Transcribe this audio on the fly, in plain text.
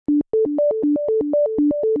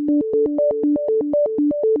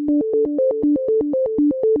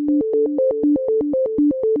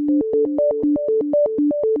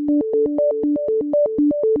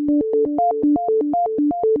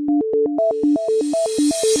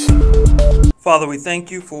Father, we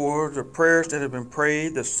thank you for the prayers that have been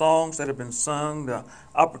prayed, the songs that have been sung, the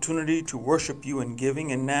opportunity to worship you in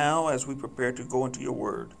giving. And now, as we prepare to go into your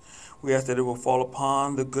word, we ask that it will fall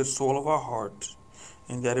upon the good soil of our hearts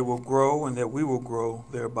and that it will grow and that we will grow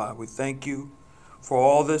thereby. We thank you for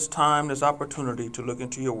all this time, this opportunity to look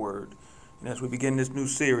into your word. And as we begin this new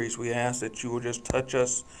series, we ask that you will just touch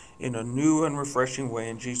us in a new and refreshing way.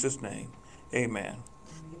 In Jesus' name, amen.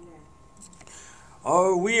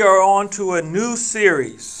 We are on to a new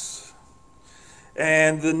series.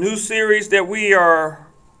 And the new series that we are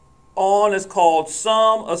on is called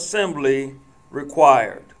Some Assembly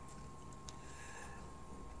Required.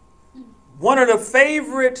 One of the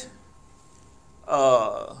favorite,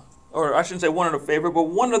 or I shouldn't say one of the favorite, but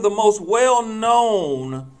one of the most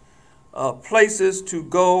well-known places to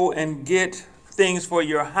go and get things for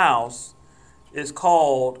your house is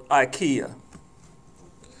called IKEA.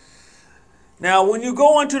 Now, when you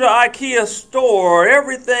go into the IKEA store,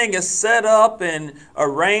 everything is set up and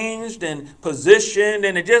arranged and positioned,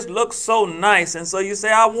 and it just looks so nice. And so you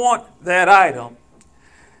say, I want that item.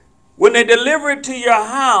 When they deliver it to your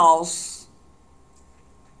house,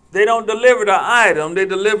 they don't deliver the item, they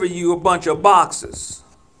deliver you a bunch of boxes.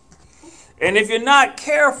 And if you're not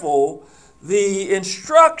careful, the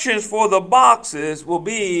instructions for the boxes will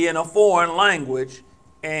be in a foreign language,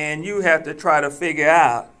 and you have to try to figure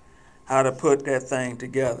out how to put that thing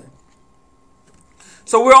together.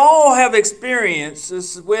 So we all have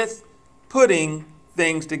experiences with putting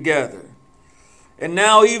things together. And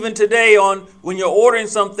now even today when you're ordering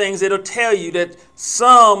some things, it'll tell you that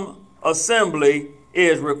some assembly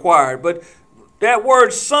is required. But that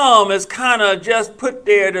word some is kind of just put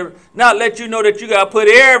there to not let you know that you got to put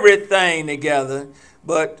everything together.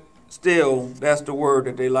 But still, that's the word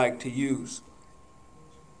that they like to use.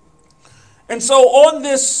 And so on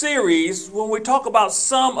this series, when we talk about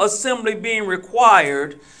some assembly being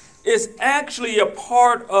required, it's actually a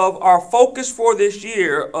part of our focus for this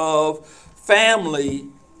year of family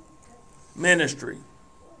ministry.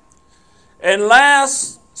 And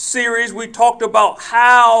last series, we talked about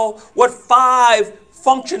what 5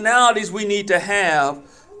 functionalities we need to have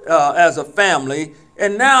as a family.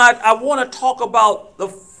 And now I want to talk about the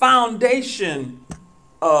foundation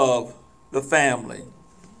of the family.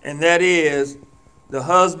 And that is the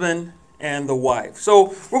husband and the wife.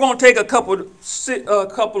 So we're going to take a couple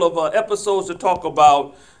of episodes to talk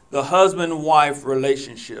about the husband-wife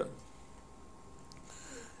relationship.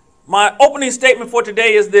 My opening statement for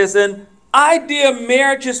today is this: an ideal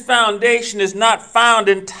marriage's foundation is not found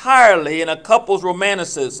entirely in a couple's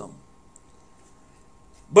romanticism,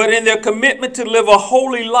 but in their commitment to live a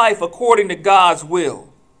holy life according to God's will.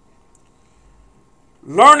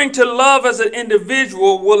 Learning to love as an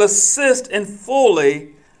individual will assist in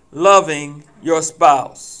fully loving your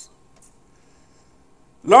spouse.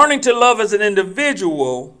 Learning to love as an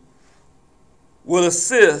individual will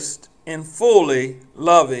assist in fully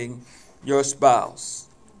loving your spouse.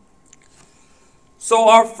 So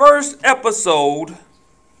our first episode,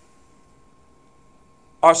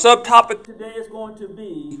 our subtopic today is going to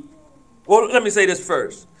be, well, let me say this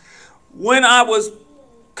first. When I was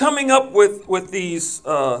coming up with these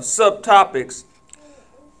subtopics,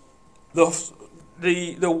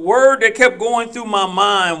 the word that kept going through my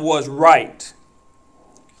mind was right.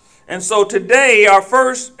 And so today, our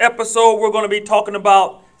first episode, we're going to be talking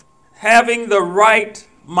about having the right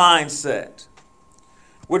mindset,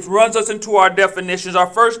 which runs us into our definitions. Our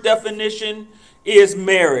first definition is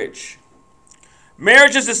marriage.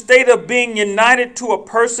 Marriage is a state of being united to a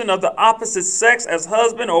person of the opposite sex as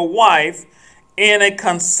husband or wife in a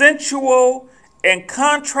consensual and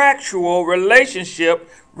contractual relationship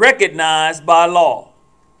recognized by law.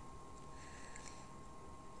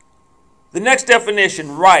 The next definition,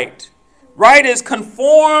 right. Right is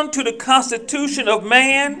conform to the constitution of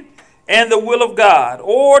man and the will of God,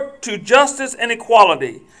 or to justice and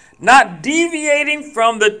equality, not deviating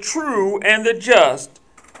from the true and the just,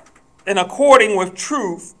 and according with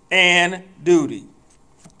truth and duty.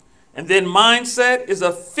 And then mindset is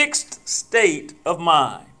a fixed state of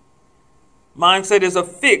mind. Mindset is a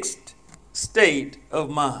fixed state of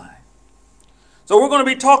mind. So we're going to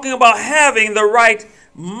be talking about having the right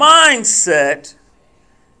mindset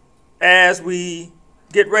as we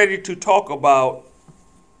get ready to talk about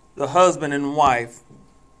the husband and wife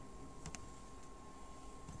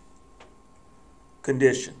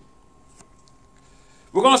condition.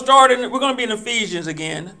 We're going to be in Ephesians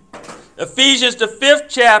again. Ephesians, the 5th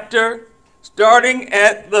chapter, starting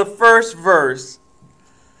at the first verse.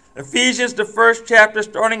 Ephesians, the 1st chapter,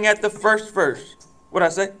 starting at the first verse. What did I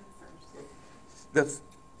say?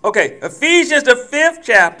 Okay, Ephesians, the 5th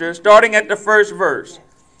chapter, starting at the 1st verse.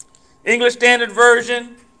 English Standard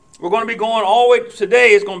Version. We're going to be going all the way,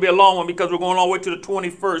 today is going to be a long one because we're going all the way to the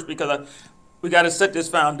 21st because we got to set this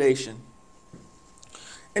foundation.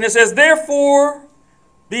 And it says, therefore,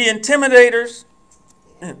 be intimidators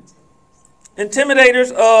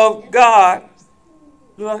of God.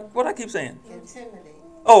 What I keep saying? Intimidate.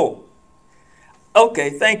 Oh, okay,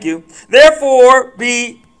 thank you. Therefore,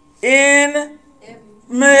 be imitators.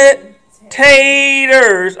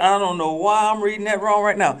 I don't know why I'm reading that wrong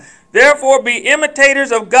right now. Therefore, be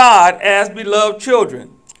imitators of God as beloved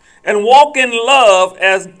children, and walk in love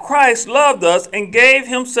as Christ loved us and gave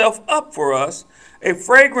himself up for us, a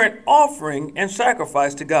fragrant offering and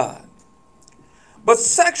sacrifice to God. But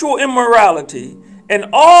sexual immorality and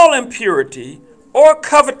all impurity or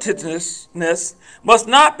covetousness must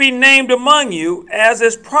not be named among you, as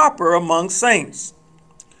is proper among saints.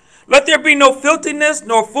 Let there be no filthiness,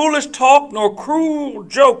 nor foolish talk, nor cruel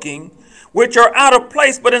joking, which are out of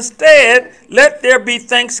place, but instead let there be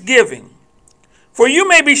thanksgiving. For you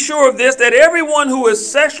may be sure of this, that everyone who is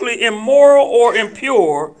sexually immoral or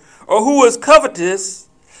impure, or who is covetous,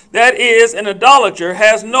 that is, an idolater,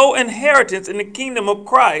 has no inheritance in the kingdom of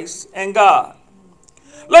Christ and God.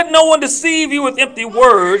 Let no one deceive you with empty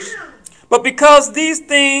words, but because these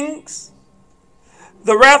things,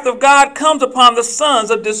 the wrath of God comes upon the sons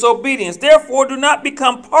of disobedience. Therefore, do not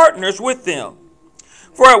become partners with them.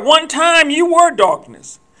 For at one time you were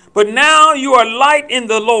darkness, but now you are light in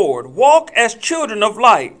the Lord. Walk as children of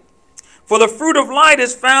light. For the fruit of light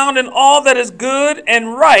is found in all that is good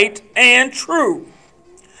and right and true.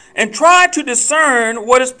 And try to discern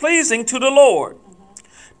what is pleasing to the Lord.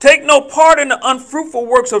 Take no part in the unfruitful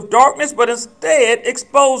works of darkness, but instead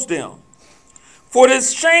expose them. For it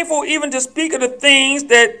is shameful even to speak of the things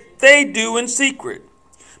that they do in secret.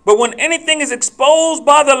 But when anything is exposed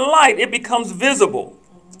by the light, it becomes visible.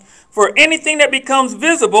 For anything that becomes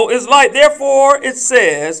visible is light. Therefore it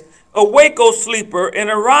says, awake, O sleeper, and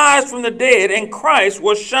arise from the dead, and Christ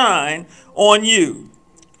will shine on you.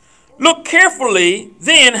 Look carefully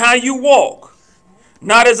then how you walk,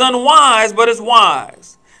 not as unwise, but as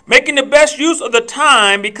wise, making the best use of the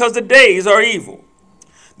time, because the days are evil.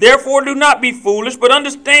 Therefore do not be foolish, but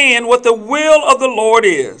understand what the will of the Lord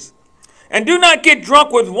is. And do not get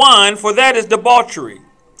drunk with wine, for that is debauchery,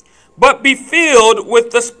 but be filled with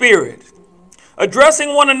the Spirit,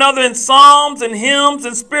 addressing one another in psalms and hymns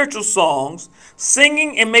and spiritual songs,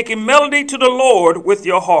 singing and making melody to the Lord with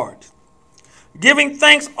your heart, giving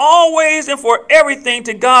thanks always and for everything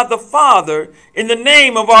to God the Father in the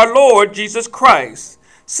name of our Lord Jesus Christ,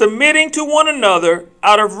 submitting to one another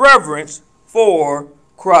out of reverence for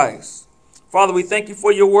Christ. Father, we thank you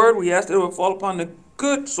for your word. We ask that it will fall upon the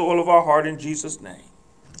good soil of our heart in Jesus' name.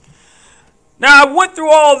 Now, I went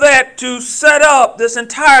through all that to set up this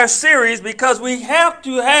entire series because we have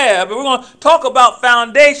to have, if we're going to talk about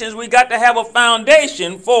foundations, we got to have a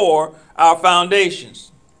foundation for our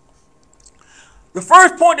foundations. The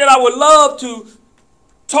first point that I would love to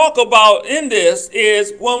talk about in this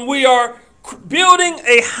is when we are building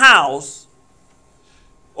a house,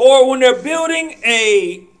 or when they're building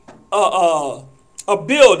a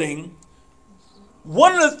building,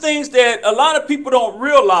 one of the things that a lot of people don't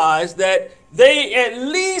realize, that they at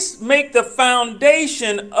least make the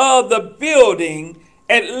foundation of the building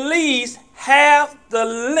at least half the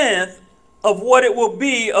length of what it will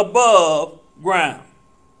be above ground.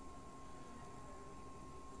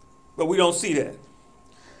 But we don't see that.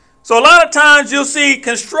 So a lot of times you'll see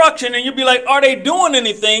construction and you'll be like, are they doing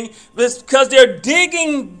anything? It's because they're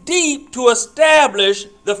digging deep to establish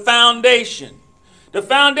the foundation. The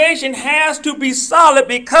foundation has to be solid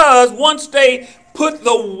because once they put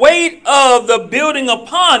the weight of the building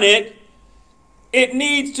upon it, it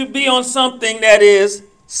needs to be on something that is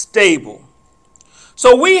stable.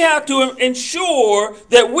 So we have to ensure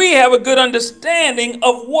that we have a good understanding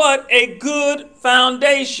of what a good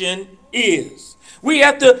foundation is. We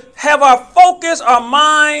have to have our focus, our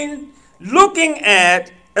mind looking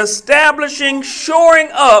at establishing,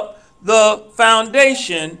 shoring up the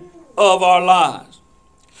foundation of our lives.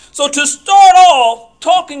 So to start off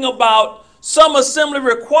talking about some assembly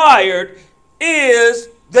required is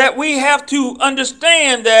that we have to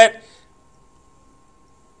understand that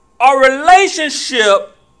our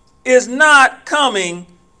relationship is not coming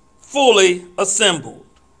fully assembled.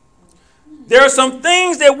 There are some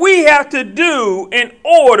things that we have to do in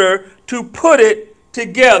order to put it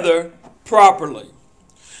together properly.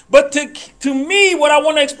 But to me, what I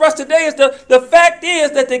want to express today is the fact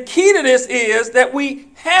is that the key to this is that we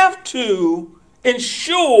have to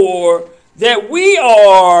ensure that we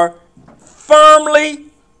are firmly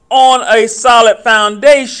on a solid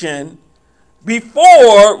foundation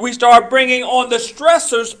before we start bringing on the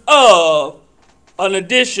stressors of an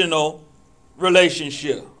additional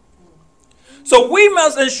relationship. So we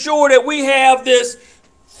must ensure that we have this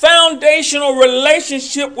foundational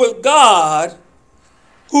relationship with God,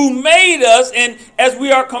 who made us, and as we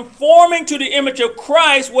are conforming to the image of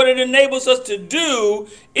Christ, what it enables us to do,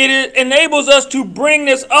 it enables us to bring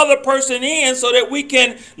this other person in so that we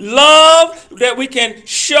can love, that we can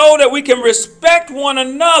show, that we can respect one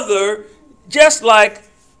another just like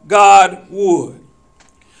God would.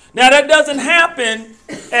 Now that doesn't happen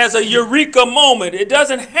as a eureka moment. It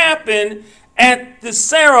doesn't happen at the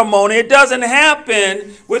ceremony. It doesn't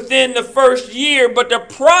happen within the first year, but the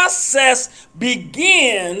process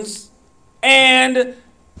begins, and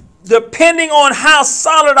depending on how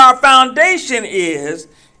solid our foundation is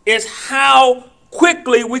how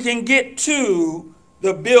quickly we can get to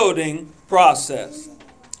the building process.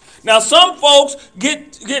 Now, some folks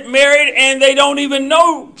get married and they don't even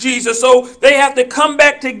know Jesus, so they have to come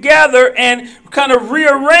back together and kind of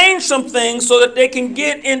rearrange some things so that they can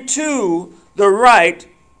get into the right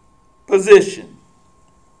position.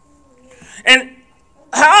 And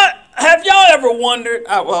how have y'all ever wondered,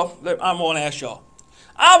 well, I'm going to ask y'all.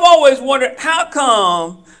 I've always wondered, how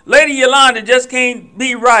come Lady Yolanda just can't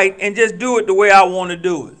be right and just do it the way I want to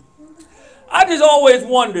do it? I just always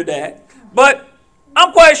wondered that. But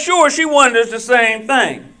I'm quite sure she wonders the same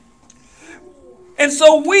thing. And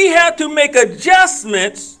so we have to make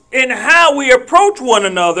adjustments in how we approach one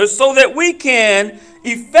another so that we can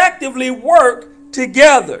effectively work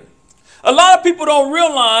together. A lot of people don't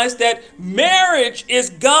realize that marriage is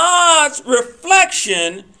God's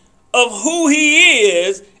reflection of who He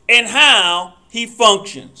is and how He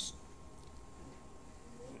functions.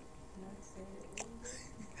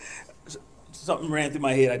 Something ran through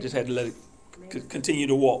my head. I just had to let it continue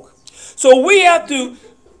to walk. So we have to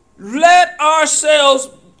let ourselves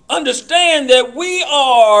understand that we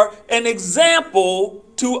are an example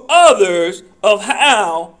to others of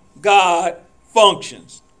how God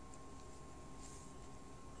functions.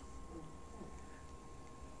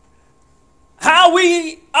 How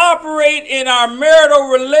we operate in our marital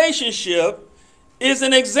relationship is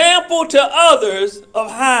an example to others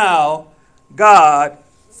of how God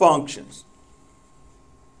functions.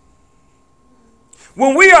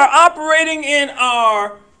 When we are operating in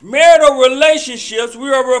our marital relationships, we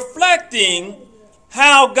are reflecting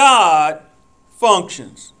how God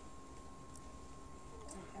functions.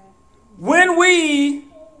 When we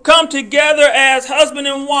come together as husband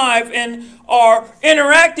and wife and are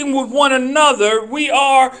interacting with one another, we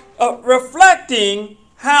are reflecting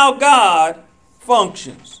how God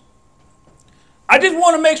functions. I just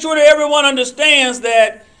want to make sure that everyone understands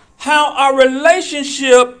that how our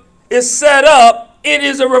relationship is set up, it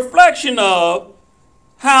is a reflection of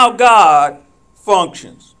how God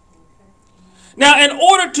functions. Now, in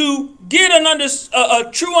order to get a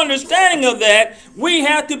true understanding of that, we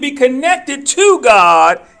have to be connected to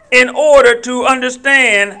God in order to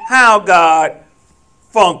understand how God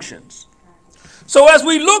functions. So as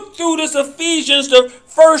we look through this Ephesians, the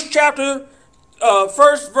first chapter,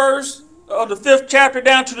 first verse, the 5th chapter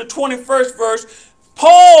down to the 21st verse,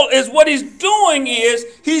 Paul is what he's doing is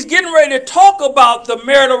he's getting ready to talk about the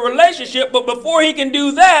marital relationship, but before he can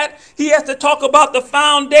do that, he has to talk about the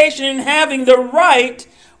foundation and having the right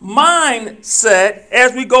mindset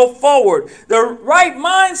as we go forward. The right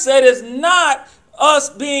mindset is not us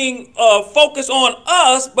being focused on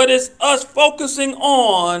us, but it's us focusing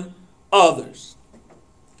on others.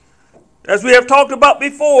 As we have talked about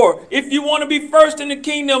before, if you want to be first in the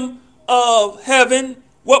kingdom of heaven,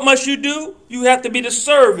 what must you do? You have to be the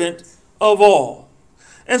servant of all.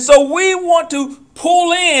 And so we want to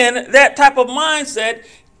pull in that type of mindset,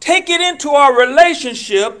 take it into our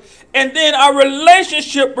relationship, and then our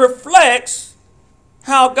relationship reflects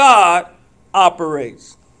how God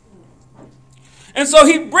operates. And so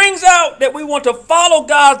he brings out that we want to follow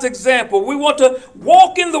God's example. We want to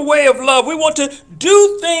walk in the way of love. We want to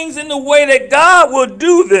do things in the way that God will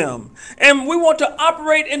do them. And we want to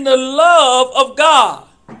operate in the love of God.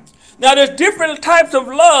 Now, there's different types of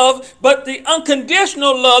love, but the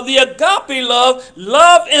unconditional love, the agape love,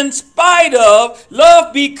 love in spite of,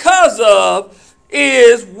 love because of,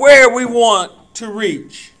 is where we want to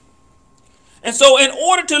reach. And so in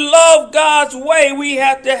order to love God's way, we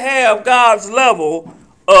have to have God's level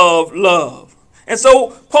of love. And so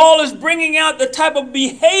Paul is bringing out the type of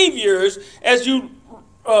behaviors. As you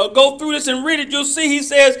go through this and read it, you'll see he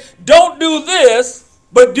says, don't do this,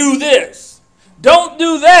 but do this. Don't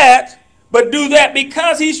do that, but do that,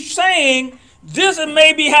 because he's saying this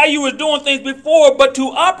may be how you were doing things before, but to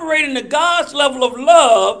operate in the God's level of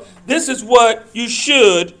love, this is what you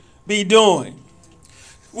should be doing.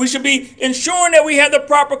 We should be ensuring that we have the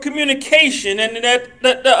proper communication, and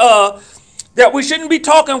that we shouldn't be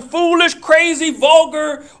talking foolish, crazy,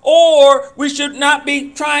 vulgar, or we should not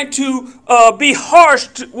be trying to be harsh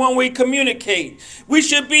when we communicate. We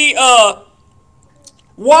should be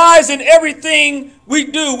wise in everything we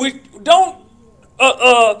do. We don't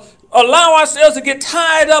allow ourselves to get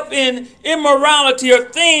tied up in immorality or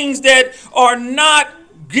things that are not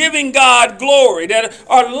giving God glory, that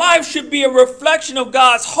our life should be a reflection of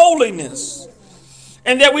God's holiness,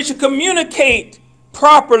 and that we should communicate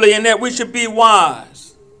properly, and that we should be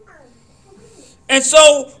wise. And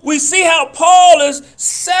so we see how Paul is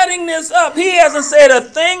setting this up. He hasn't said a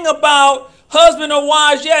thing about husband or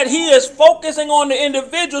wives yet. He is focusing on the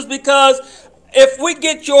individuals, because if we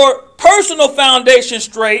get your personal foundation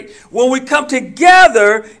straight, when we come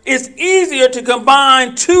together, it's easier to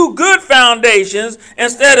combine two good foundations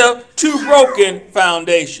instead of two broken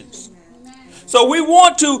foundations. So we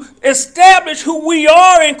want to establish who we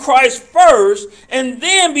are in Christ first, and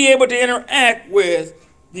then be able to interact with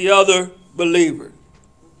the other believer.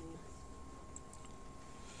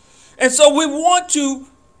 And so we want to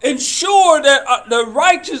ensure that the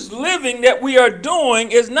righteous living that we are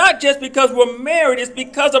doing is not just because we're married, it's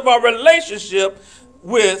because of our relationship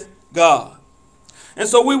with God. And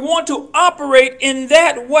so we want to operate in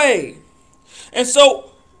that way. And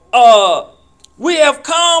so we have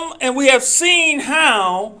come and we have seen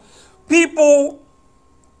how people,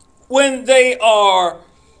 when they are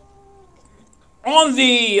on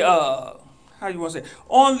the,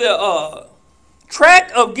 on the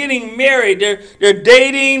track of getting married, they're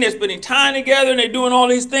dating, they're spending time together, and they're doing all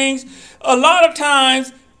these things. A lot of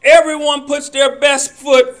times, everyone puts their best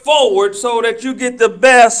foot forward so that you get the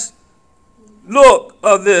best look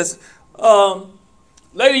of this.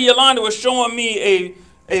 Lady Yolanda was showing me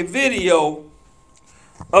a video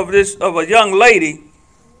of a young lady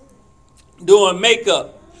doing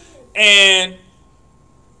makeup, and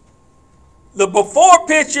the before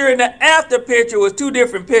picture and the after picture was two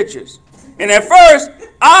different pictures. And at first,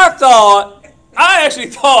 I actually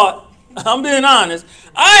thought, I'm being honest,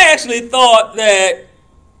 I actually thought that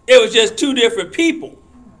it was just two different people.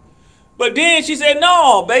 But then she said,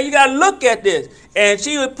 no, babe, you got to look at this. And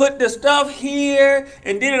she would put the stuff here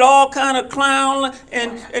and did it all kind of clown.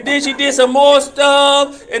 And then she did some more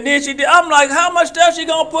stuff. And then I'm like, how much stuff she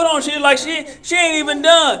going to put on? She was like, she ain't even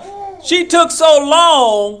done. She took so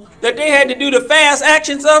long that they had to do the fast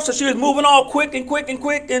action stuff. So she was moving all quick.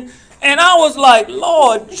 And I was like,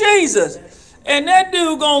 Lord Jesus. And that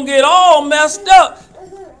dude going to get all messed up.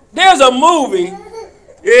 There's a movie.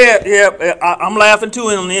 Yeah, I'm laughing too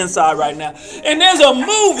on the inside right now. And there's a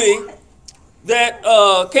movie that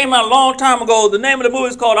came out a long time ago. The name of the movie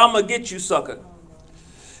is called I'm Gonna Get You, Sucker.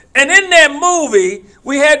 And in that movie,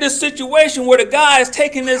 we had this situation where the guy is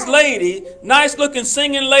taking this lady, nice looking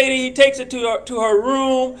singing lady, he takes it to her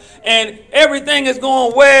room, and everything is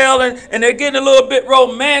going well, and they're getting a little bit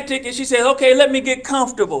romantic, and she says, okay, let me get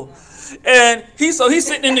comfortable. And he's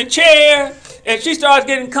sitting in the chair, and she starts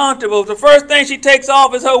getting comfortable. The first thing she takes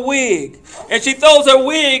off is her wig. And she throws her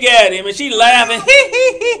wig at him, and she's laughing.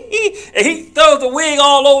 And he throws the wig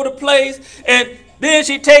all over the place. And then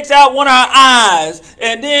she takes out one of her eyes.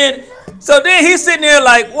 And then he's sitting there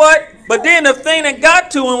like, what? But then the thing that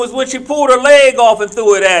got to him was when she pulled her leg off and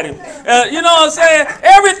threw it at him. You know what I'm saying?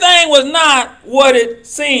 Everything was not what it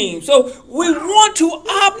seemed. So we want to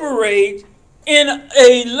operate in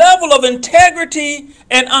a level of integrity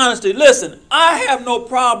and honesty. Listen, I have no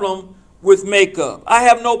problem with makeup. I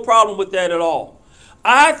have no problem with that at all.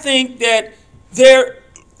 I think that it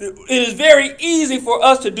is very easy for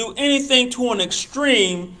us to do anything to an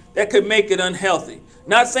extreme that could make it unhealthy.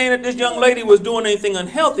 Not saying that this young lady was doing anything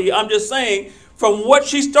unhealthy. I'm just saying from what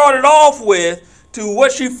she started off with to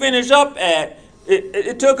what she finished up at,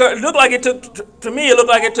 it looked like it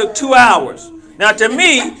took 2 hours. Now to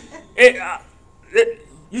me,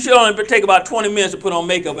 you should only take about 20 minutes to put on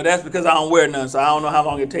makeup, but that's because I don't wear none, so I don't know how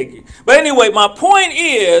long it takes you. But anyway, my point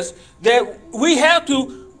is that we have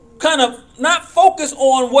to kind of not focus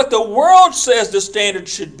on what the world says the standard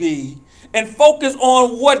should be, and focus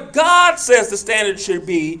on what God says the standard should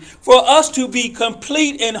be for us to be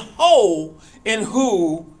complete and whole in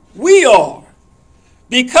who we are.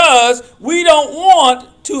 Because we don't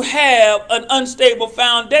want to have an unstable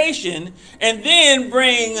foundation and then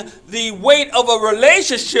bring the weight of a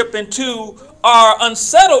relationship into our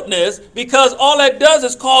unsettledness, because all that does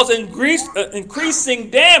is cause increasing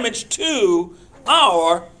damage to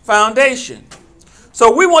our foundation.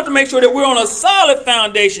 So we want to make sure that we're on a solid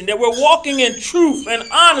foundation, that we're walking in truth and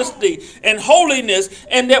honesty and holiness,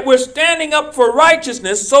 and that we're standing up for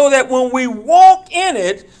righteousness, so that when we walk in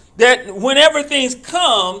it, that whenever things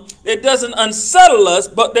come, it doesn't unsettle us,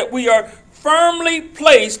 but that we are firmly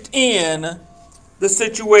placed in the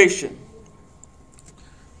situation.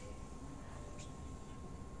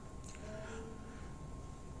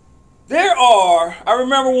 I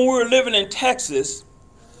remember when we were living in Texas,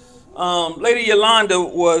 Lady Yolanda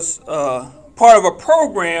was part of a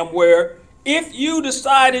program where if you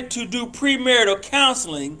decided to do premarital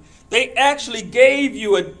counseling, they actually gave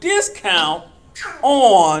you a discount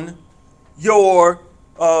on your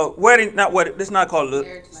wedding, not wedding, it's not called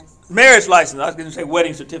a marriage license. I was going to say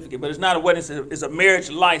wedding certificate, but it's not a wedding certificate, it's a marriage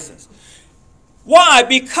license. Why?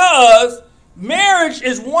 Because marriage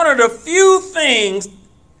is one of the few things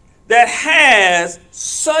that has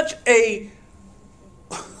such a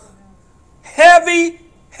heavy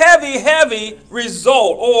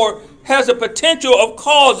result, or has a potential of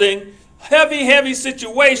causing heavy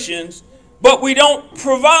situations, but we don't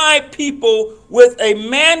provide people with a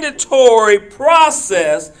mandatory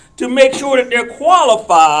process to make sure that they're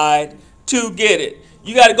qualified to get it.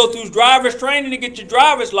 You got to go through driver's training to get your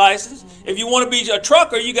driver's license. If you want to be a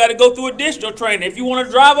trucker, you got to go through additional training. If you want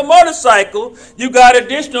to drive a motorcycle, you got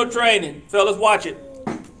additional training. Fellas, watch it.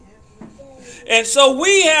 And so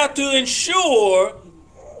we have to ensure,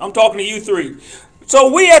 I'm talking to you three,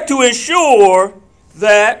 so we have to ensure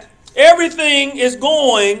that everything is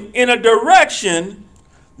going in a direction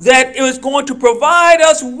that is going to provide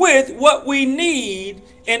us with what we need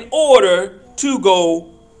in order to go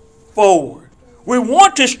forward. We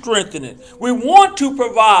want to strengthen it. We want to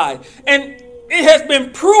provide. And it has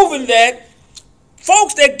been proven that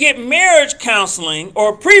folks that get marriage counseling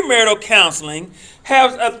or premarital counseling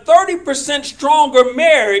have a 30% stronger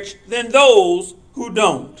marriage than those who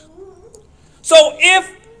don't. So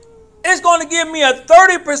if it's going to give me a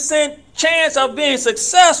 30% chance of being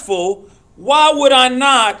successful, why would I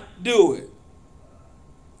not do it?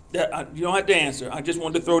 You don't have to answer. I just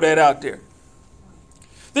wanted to throw that out there.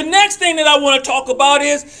 The next thing that I want to talk about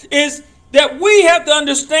is that we have to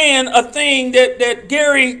understand a thing that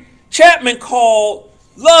Gary Chapman called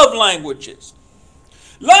love languages.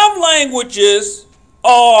 Love languages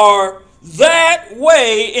are that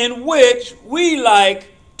way in which we like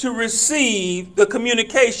to receive the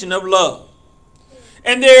communication of love.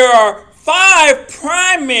 And there are 5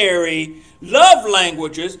 primary love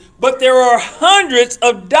languages, but there are hundreds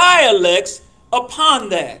of dialects upon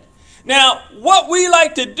that. Now, what we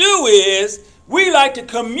like to do is we like to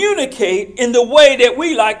communicate in the way that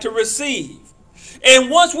we like to receive. And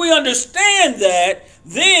once we understand that,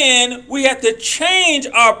 then we have to change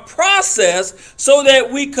our process so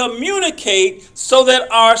that we communicate so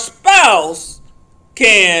that our spouse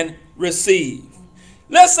can receive.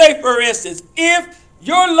 Let's say, for instance, if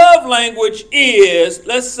your love language is,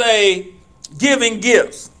 let's say, giving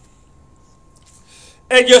gifts,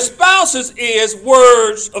 and your spouse's is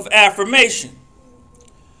words of affirmation.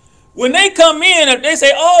 When they come in and they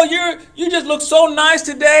say, oh, you just look so nice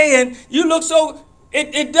today, and you look so,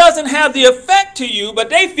 it doesn't have the effect to you, but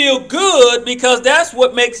they feel good because that's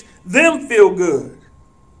what makes them feel good.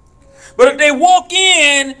 But if they walk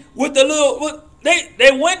in with the little,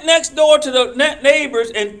 they went next door to the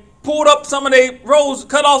neighbors and pulled up some of their roses,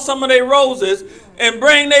 cut off some of their roses, and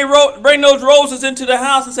bring those roses into the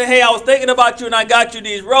house and say, hey, I was thinking about you and I got you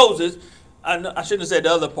these roses. I shouldn't have said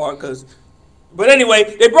the other part, but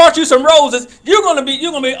anyway, they brought you some roses. You're gonna be,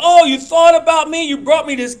 oh, you thought about me, you brought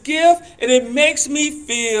me this gift, and it makes me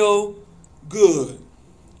feel good.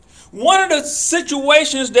 One of the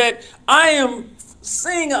situations that I am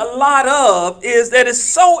seeing a lot of is that it's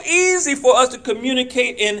so easy for us to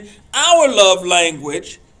communicate in our love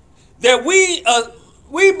language that we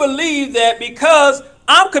believe that because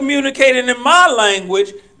I'm communicating in my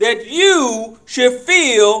language that you should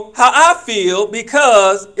feel how I feel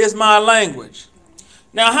because it's my language.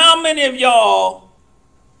 Now, how many of y'all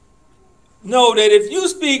know that if you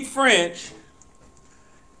speak French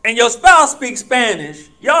and your spouse speaks Spanish,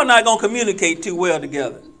 y'all not going to communicate too well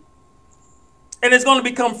together? And it's going to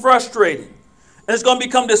become frustrating. And it's going to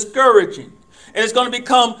become discouraging. And it's going to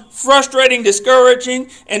become frustrating, discouraging,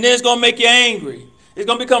 and then it's going to make you angry. It's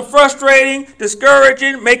going to become frustrating,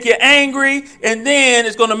 discouraging, make you angry, and then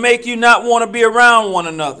it's going to make you not want to be around one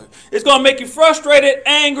another. It's going to make you frustrated,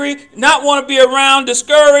 angry, not want to be around,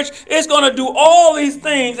 discouraged. It's going to do all these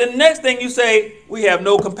things, and next thing you say, we have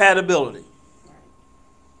no compatibility.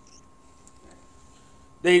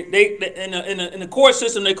 In the court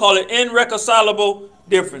system, they call it irreconcilable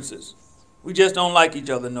differences. We just don't like each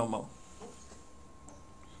other no more.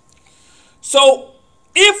 So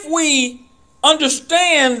if we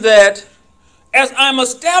understand that as I'm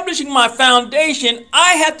establishing my foundation,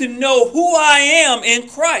 I have to know who I am in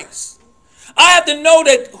Christ. I have to know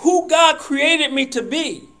that who God created me to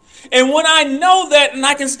be. And when I know that and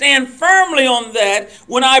I can stand firmly on that,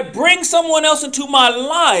 when I bring someone else into my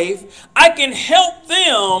life, I can help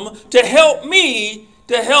them to help me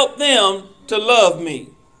to help them to love me.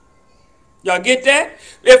 Y'all get that?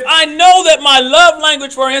 If I know that my love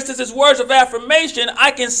language, for instance, is words of affirmation,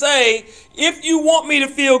 I can say, if you want me to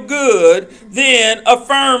feel good, then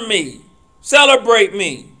affirm me. Celebrate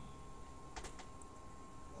me.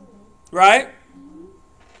 Right?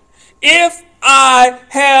 If I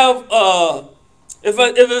have, if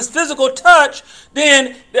it's physical touch,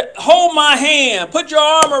 then hold my hand, put your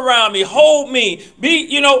arm around me, hold me.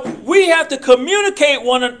 We have to communicate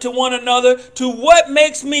to one another to what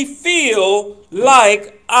makes me feel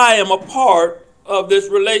like I am a part of this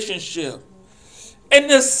relationship. And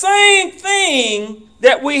the same thing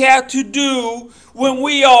that we have to do when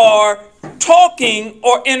we are talking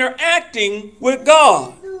or interacting with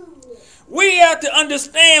God. We have to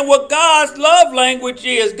understand what God's love language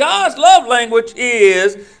is. God's love language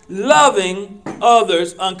is loving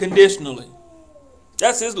others unconditionally.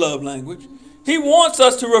 That's his love language. He wants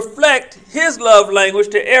us to reflect his love language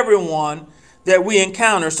to everyone that we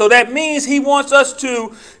encounter. So that means he wants us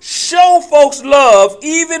to show folks love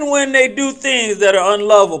even when they do things that are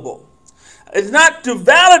unlovable. It's not to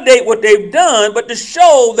validate what they've done, but to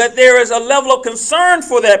show that there is a level of concern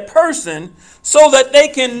for that person so that they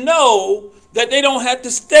can know that they don't have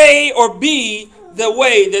to stay or be the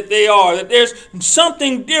way that they are, that there's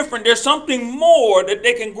something different, there's something more that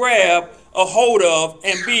they can grab a hold of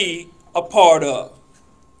and be a part of.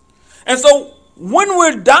 And so when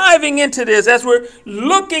we're diving into this, as we're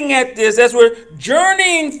looking at this, as we're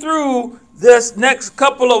journeying through this next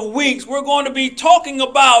couple of weeks, we're going to be talking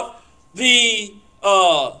about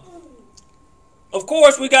of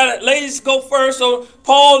course, we got ladies go first. So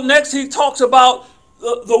Paul, next he talks about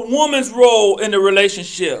the woman's role in the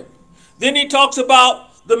relationship. Then he talks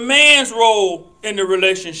about the man's role in the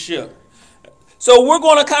relationship. So we're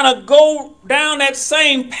going to kind of go down that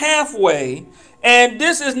same pathway. And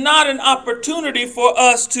this is not an opportunity for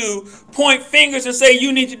us to point fingers and say,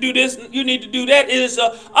 you need to do this, you need to do that. It is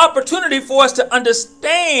an opportunity for us to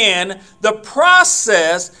understand the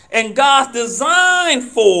process and God's design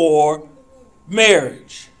for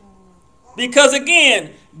marriage. Because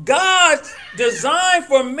again, God's design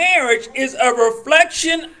for marriage is a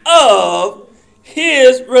reflection of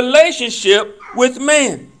his relationship with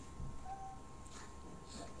man.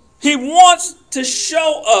 He wants to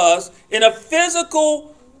show us in a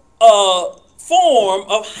physical form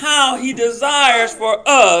of how he desires for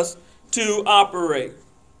us to operate.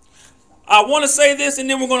 I want to say this and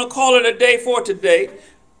then we're going to call it a day for today.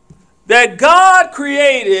 That God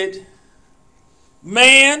created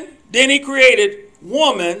man, then he created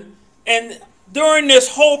woman, and during this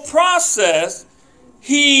whole process,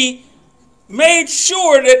 he made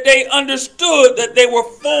sure that they understood that they were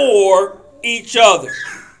for each other.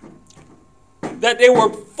 That they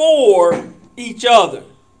were for each other.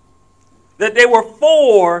 That they were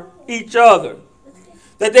for each other.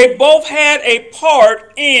 That they both had a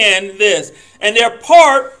part in this. And their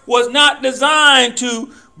part was not designed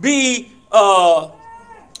to be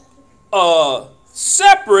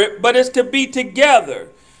separate, but it's to be together.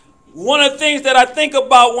 One of the things that I think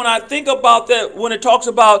about when I think about that, when it talks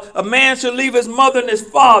about a man shall leave his mother and his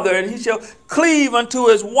father, and he shall cleave unto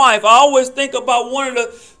his wife, I always think about one of the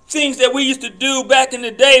things that we used to do back in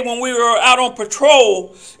the day when we were out on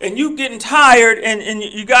patrol and you getting tired and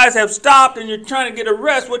you guys have stopped and you're trying to get a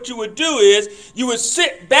rest. What you would do is you would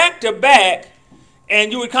sit back to back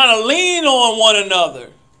and you would kind of lean on one another.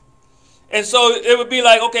 And so it would be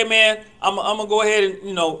like, okay, man, I'm going to go ahead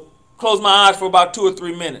and, close my eyes for about 2 or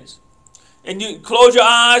 3 minutes. And you close your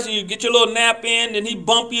eyes and you get your little nap in, and he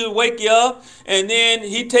bump you, wake you up, and then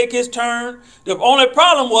he take his turn. The only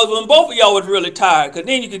problem was when both of y'all was really tired, because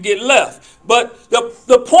then you could get left. But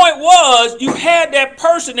the point was you had that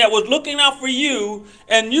person that was looking out for you,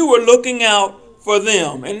 and you were looking out for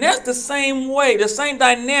them. And that's the same way, the same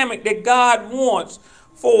dynamic that God wants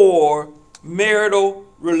for marital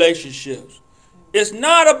relationships. It's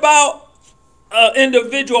not about an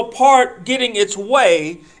individual part getting its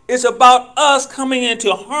way. It's about us coming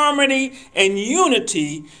into harmony and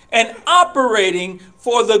unity and operating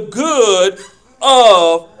for the good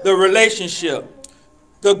of the relationship.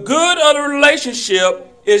 The good of the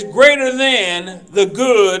relationship is greater than the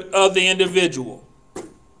good of the individual.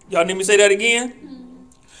 Y'all need me to say that again?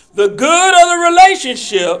 The good of the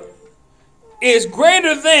relationship is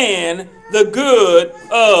greater than the good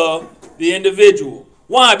of the individual.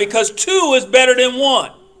 Why? Because two is better than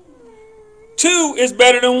one. Two is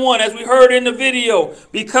better than one, as we heard in the video.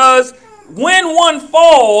 Because when one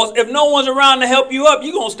falls, if no one's around to help you up,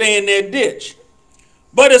 you're going to stay in that ditch.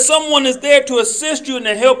 But if someone is there to assist you and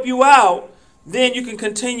to help you out, then you can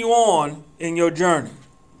continue on in your journey.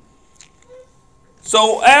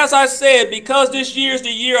 So as I said, because this year is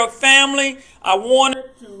the year of family, I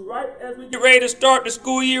wanted to, right as we get ready to start the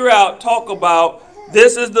school year out, talk about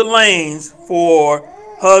this is the lanes for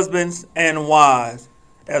husbands and wives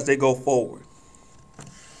as they go forward.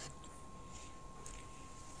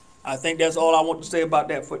 I think that's all I want to say about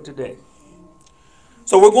that for today.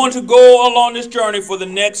 So we're going to go along this journey for the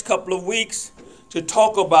next couple of weeks to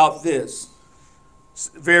talk about this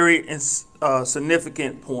very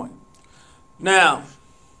significant point. Now,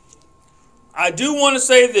 I do want to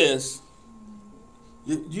say this.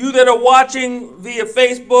 You that are watching via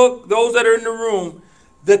Facebook, those that are in the room,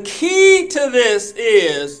 the key to this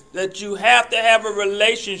is that you have to have a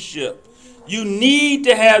relationship. You need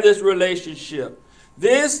to have this relationship.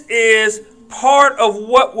 This is part of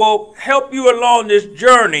what will help you along this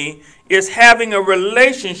journey, is having a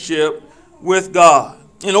relationship with God.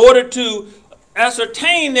 In order to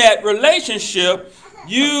ascertain that relationship,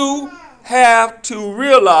 you have to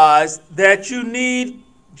realize that you need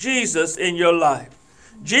Jesus in your life.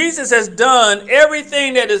 Jesus has done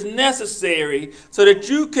everything that is necessary so that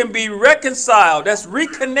you can be reconciled, that's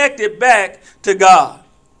reconnected back to God.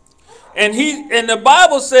 And the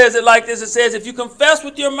Bible says it like this. It says, if you confess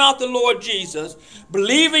with your mouth the Lord Jesus,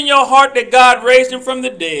 believe in your heart that God raised him from the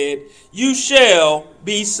dead, you shall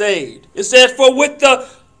be saved. It says, for with the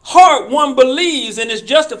heart one believes and is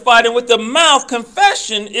justified, and with the mouth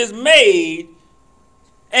confession is made,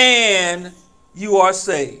 and you are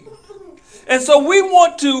saved. And so we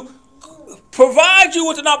want to provide you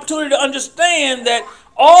with an opportunity to understand that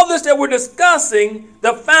all this that we're discussing,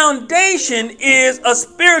 the foundation is a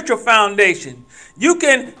spiritual foundation. You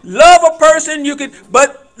can love a person,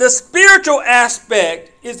 but the spiritual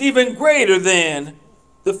aspect is even greater than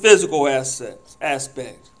the physical aspect.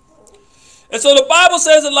 And so the Bible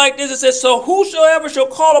says it like this. It says, so whosoever shall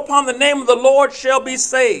call upon the name of the Lord shall be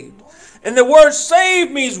saved. And the word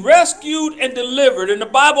saved means rescued and delivered. And the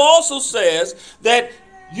Bible also says that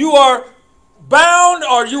you are bound,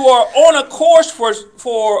 or you are on a course for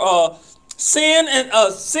sin, and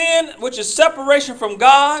sin, which is separation from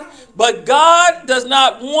God. But God does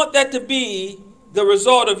not want that to be the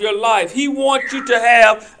result of your life. He wants you to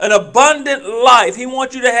have an abundant life. He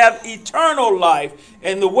wants you to have eternal life.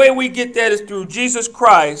 And the way we get that is through Jesus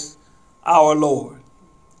Christ, our Lord.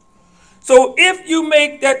 So if you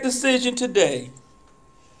make that decision today,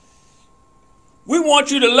 we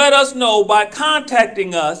want you to let us know by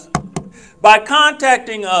contacting us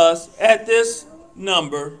at this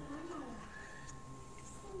number,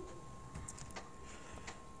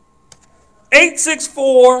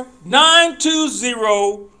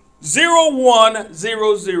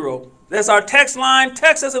 864-920-0100. That's our text line.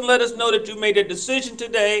 Text us and let us know that you made a decision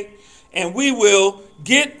today, and we will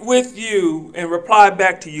get with you and reply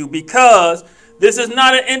back to you, because this is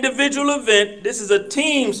not an individual event. This is a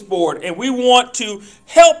team sport, and we want to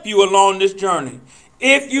help you along this journey.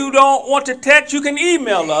 If you don't want to text, you can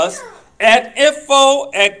email us at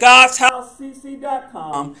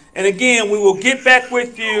info@godshousecc.com. And again, we will get back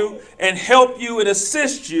with you and help you and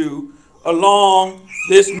assist you along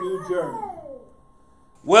this new journey.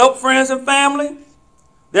 Well, friends and family,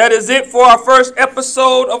 that is it for our first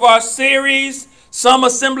episode of our series, Some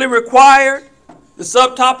Assembly Required. The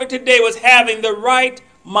subtopic today was having the right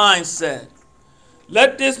mindset.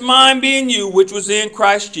 Let this mind be in you, which was in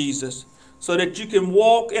Christ Jesus, so that you can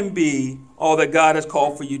walk and be all that God has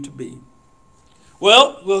called for you to be.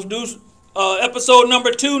 Well, we'll do episode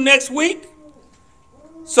number 2 next week.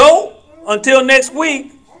 So, until next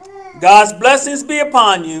week, God's blessings be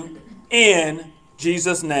upon you in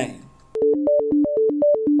Jesus' name.